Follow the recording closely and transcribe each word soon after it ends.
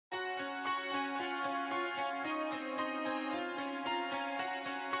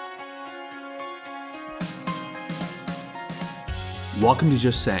Welcome to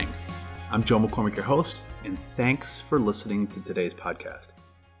Just Saying. I'm Joe McCormick, your host, and thanks for listening to today's podcast.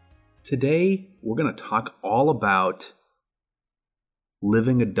 Today, we're going to talk all about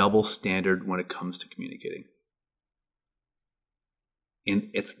living a double standard when it comes to communicating.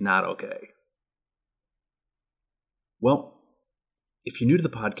 And it's not okay. Well, if you're new to the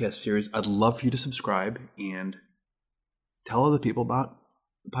podcast series, I'd love for you to subscribe and tell other people about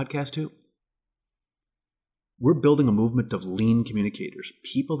the podcast too. We're building a movement of lean communicators,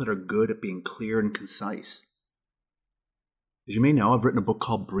 people that are good at being clear and concise. As you may know, I've written a book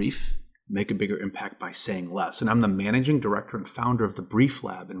called Brief, Make a Bigger Impact by Saying Less, and I'm the managing director and founder of the Brief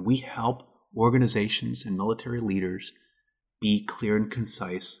Lab, and we help organizations and military leaders be clear and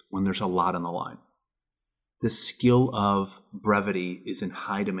concise when there's a lot on the line. The skill of brevity is in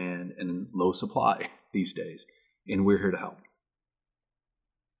high demand and in low supply these days, and we're here to help.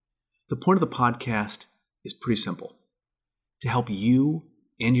 The point of the podcast is pretty simple: to help you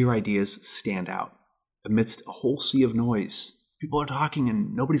and your ideas stand out amidst a whole sea of noise. People are talking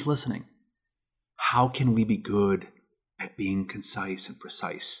and nobody's listening. How can we be good at being concise and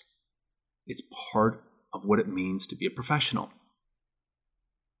precise? It's part of what it means to be a professional.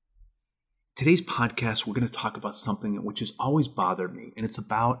 Today's podcast, we're going to talk about something which has always bothered me, and it's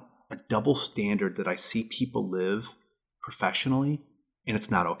about a double standard that I see people live professionally, and it's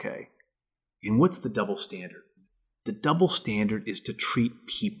not okay. And what's the double standard? The double standard is to treat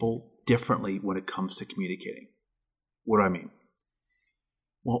people differently when it comes to communicating. What do I mean?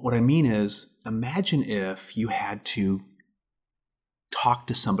 Well, what I mean is, imagine if you had to talk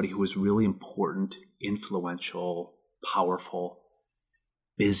to somebody who was really important, influential, powerful,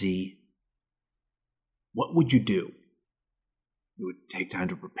 busy. What would you do? You would take time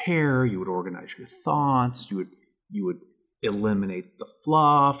to prepare, you would organize your thoughts, you would eliminate the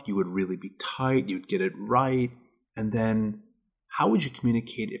fluff, you would really be tight, you'd get it right. And then how would you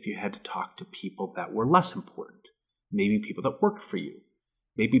communicate if you had to talk to people that were less important? Maybe people that worked for you.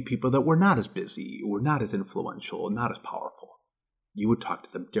 Maybe people that were not as busy or not as influential or not as powerful. You would talk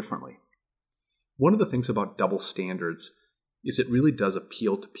to them differently. One of the things about double standards is it really does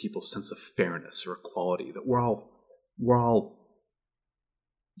appeal to people's sense of fairness or equality, that we're all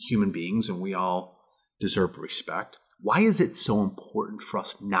human beings and we all deserve respect. Why is it so important for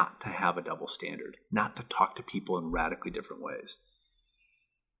us not to have a double standard, not to talk to people in radically different ways?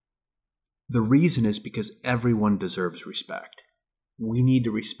 The reason is because everyone deserves respect. We need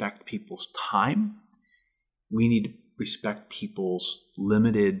to respect people's time. We need to respect people's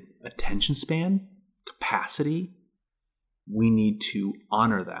limited attention span, capacity. We need to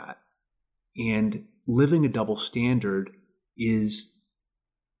honor that. And living a double standard is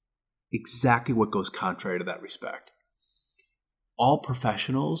exactly what goes contrary to that respect. All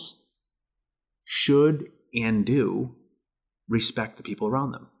professionals should and do respect the people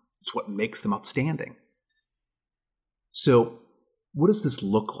around them. It's what makes them outstanding. So what does this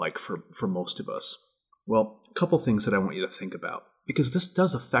look like for most of us? Well, a couple things that I want you to think about, because this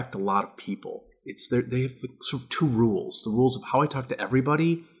does affect a lot of people. They have sort of two rules: the rules of how I talk to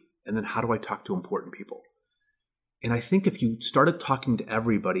everybody, and then how do I talk to important people. And I think if you started talking to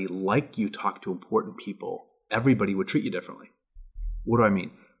everybody like you talk to important people, everybody would treat you differently. What do I mean?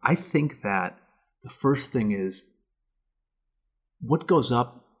 I think that the first thing is what goes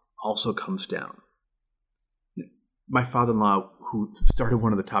up also comes down. My father-in-law, who started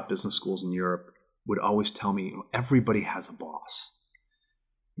one of the top business schools in Europe, would always tell me, everybody has a boss.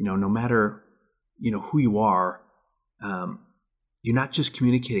 No matter, who you are, you're not just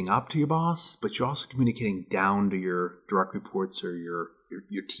communicating up to your boss, but you're also communicating down to your direct reports or your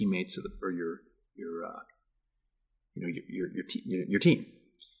teammates or your team.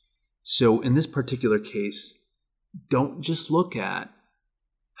 So in this particular case, don't just look at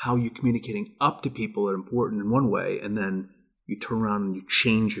how you're communicating up to people that are important in one way, and then you turn around and you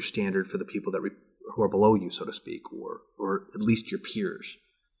change your standard for the people who are below you, so to speak, or at least your peers.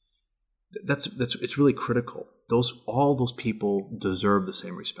 It's really critical. All those people deserve the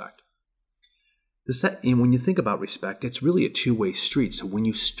same respect. And when you think about respect, it's really a two-way street. So when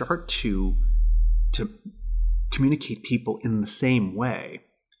you start to communicate people in the same way,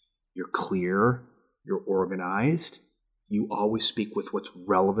 you're clear, you're organized, you always speak with what's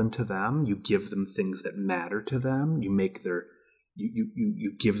relevant to them, you give them things that matter to them, you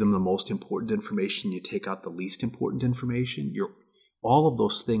give them the most important information, you take out the least important information. All of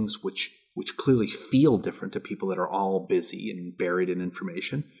those things which clearly feel different to people that are all busy and buried in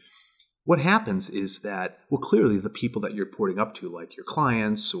information. What happens is that, clearly the people that you're reporting up to, like your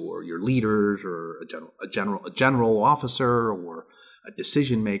clients or your leaders or a general officer or a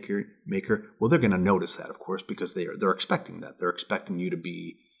decision maker, well, they're going to notice that, of course, because they're expecting that. They're expecting you to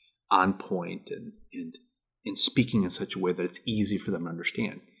be on point and speaking in such a way that it's easy for them to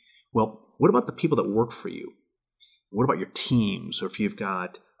understand. Well, what about the people that work for you? What about your teams? Or if you've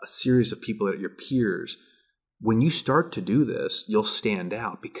got a series of people that are your peers, when you start to do this, you'll stand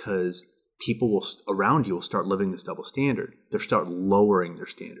out because people around you will start living this double standard. They'll start lowering their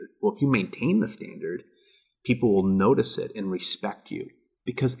standard. Well, if you maintain the standard, people will notice it and respect you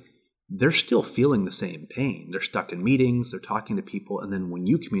because they're still feeling the same pain. They're stuck in meetings, they're talking to people, and then when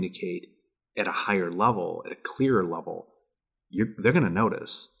you communicate at a higher level, at a clearer level, they're going to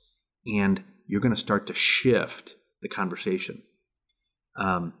notice, and you're going to start to shift the conversation.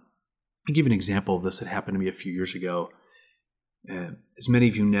 I'll give an example of this that happened to me a few years ago. As many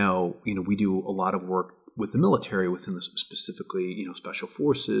of you know, we do a lot of work with the military within the specifically, special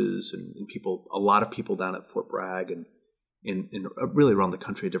forces and people, a lot of people down at Fort Bragg and really around the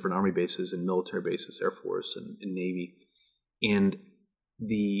country at different Army bases and military bases, Air Force and Navy. And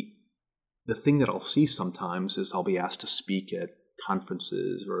the thing that I'll see sometimes is I'll be asked to speak at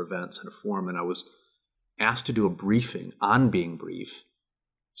conferences or events in a forum, and I was asked to do a briefing on being brief.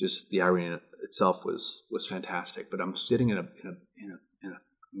 Just the irony itself was fantastic. But I'm sitting in a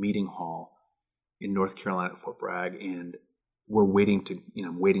meeting hall in North Carolina at Fort Bragg, and we're waiting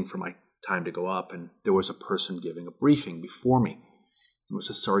I'm waiting for my time to go up, and there was a person giving a briefing before me. It was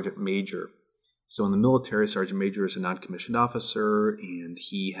a sergeant major. So in the military, sergeant major is a non-commissioned officer, and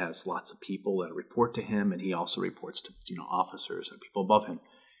he has lots of people that report to him, and he also reports to officers and people above him.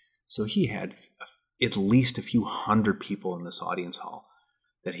 So he had at least a few hundred people in this audience hall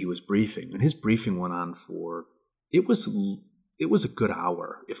that he was briefing, and his briefing went on for it was a good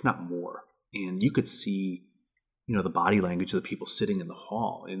hour, if not more. And you could see, the body language of the people sitting in the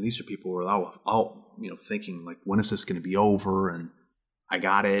hall. And these are people who are all thinking like, when is this going to be over? And I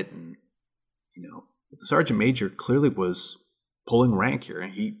got it. And, the sergeant major clearly was pulling rank here.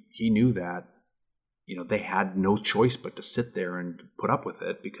 And he knew that, they had no choice but to sit there and put up with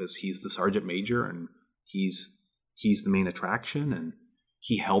it because he's the sergeant major and he's the main attraction. And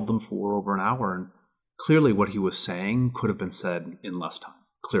he held them for over an hour. And clearly what he was saying could have been said in less time.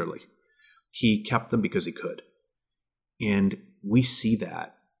 Clearly. He kept them because he could. And we see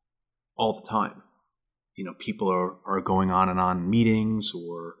that all the time. People are going on and on meetings,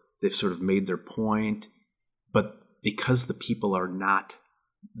 or they've sort of made their point, but because the people are not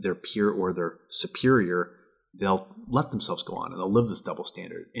their peer or their superior, they'll let themselves go on and they'll live this double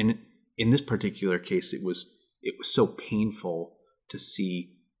standard. And in this particular case, it was so painful to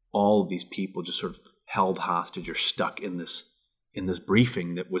see all of these people just sort of held hostage or stuck in this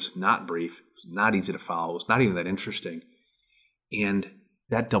briefing that was not brief, not easy to follow, was not even that interesting. And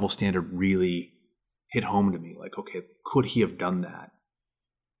that double standard really hit home to me. Like, okay, could he have done that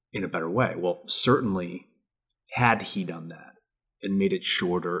in a better way? Well, certainly had he done that and made it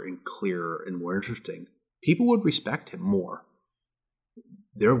shorter and clearer and more interesting, people would respect him more.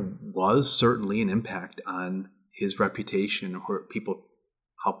 There was certainly an impact on his reputation or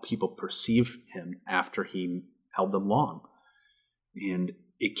how people perceive him after he held them long. And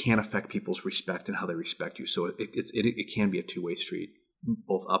it can affect people's respect and how they respect you. So it can be a two-way street,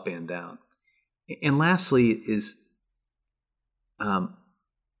 both up and down. And lastly is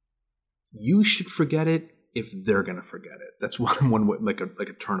you should forget it if they're going to forget it. That's one way, like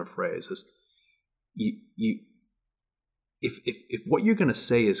a turn of phrase is if what you're going to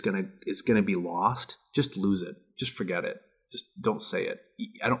say is going to be lost, just lose it. Just forget it. Just don't say it.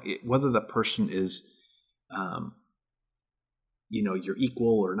 Whether the person is your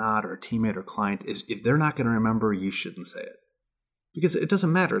equal or not, or a teammate or client, is if they're not going to remember, you shouldn't say it, because it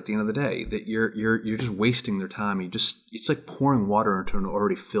doesn't matter at the end of the day. That you're just wasting their time. It's like pouring water into an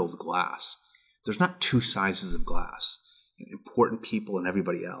already filled glass. There's not two sizes of glass. Important people and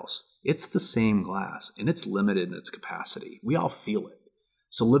everybody else. It's the same glass, and it's limited in its capacity. We all feel it.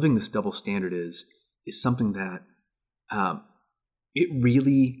 So living this double standard is something that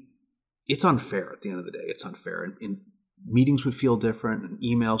it's unfair at the end of the day. It's unfair, and meetings would feel different, and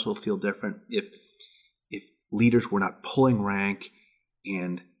emails will feel different if leaders were not pulling rank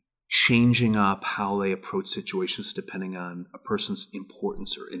and changing up how they approach situations depending on a person's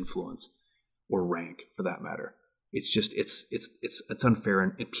importance or influence or rank, for that matter. It's just it's unfair,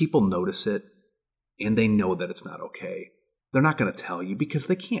 and people notice it, and they know that it's not okay. They're not going to tell you because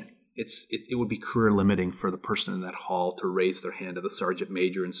they can't. It would be career limiting for the person in that hall to raise their hand to the sergeant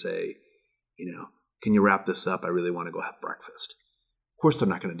major and say, can you wrap this up? I really want to go have breakfast. Of course, they're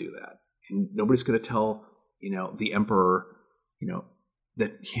not going to do that, and nobody's going to tell the emperor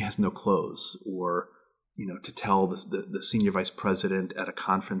that he has no clothes, or to tell the senior vice president at a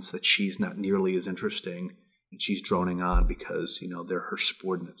conference that she's not nearly as interesting and she's droning on because, they're her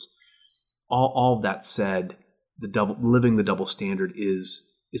subordinates. All of that said, living the double standard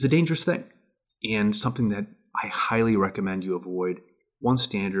is a dangerous thing and something that I highly recommend you avoid. One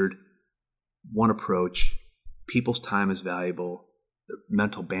standard, one approach. People's time is valuable. Their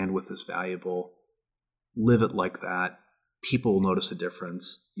mental bandwidth is valuable. Live it like that. People will notice a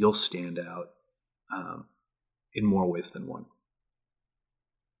difference. You'll stand out in more ways than one.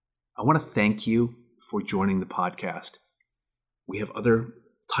 I want to thank you for joining the podcast. We have other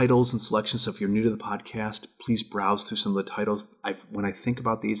titles and selections, so if you're new to the podcast, please browse through some of the titles. When I think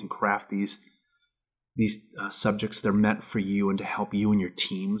about these and craft these subjects, they're meant for you and to help you and your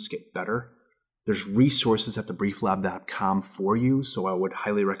teams get better. There's resources at thebrieflab.com for you, so I would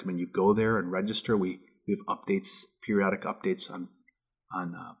highly recommend you go there and register. We have updates, periodic updates on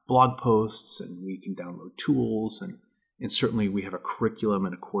blog posts, and we can download tools, and certainly we have a curriculum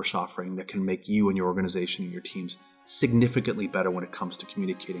and a course offering that can make you and your organization and your teams significantly better when it comes to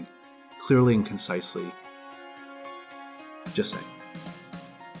communicating clearly and concisely. Just saying.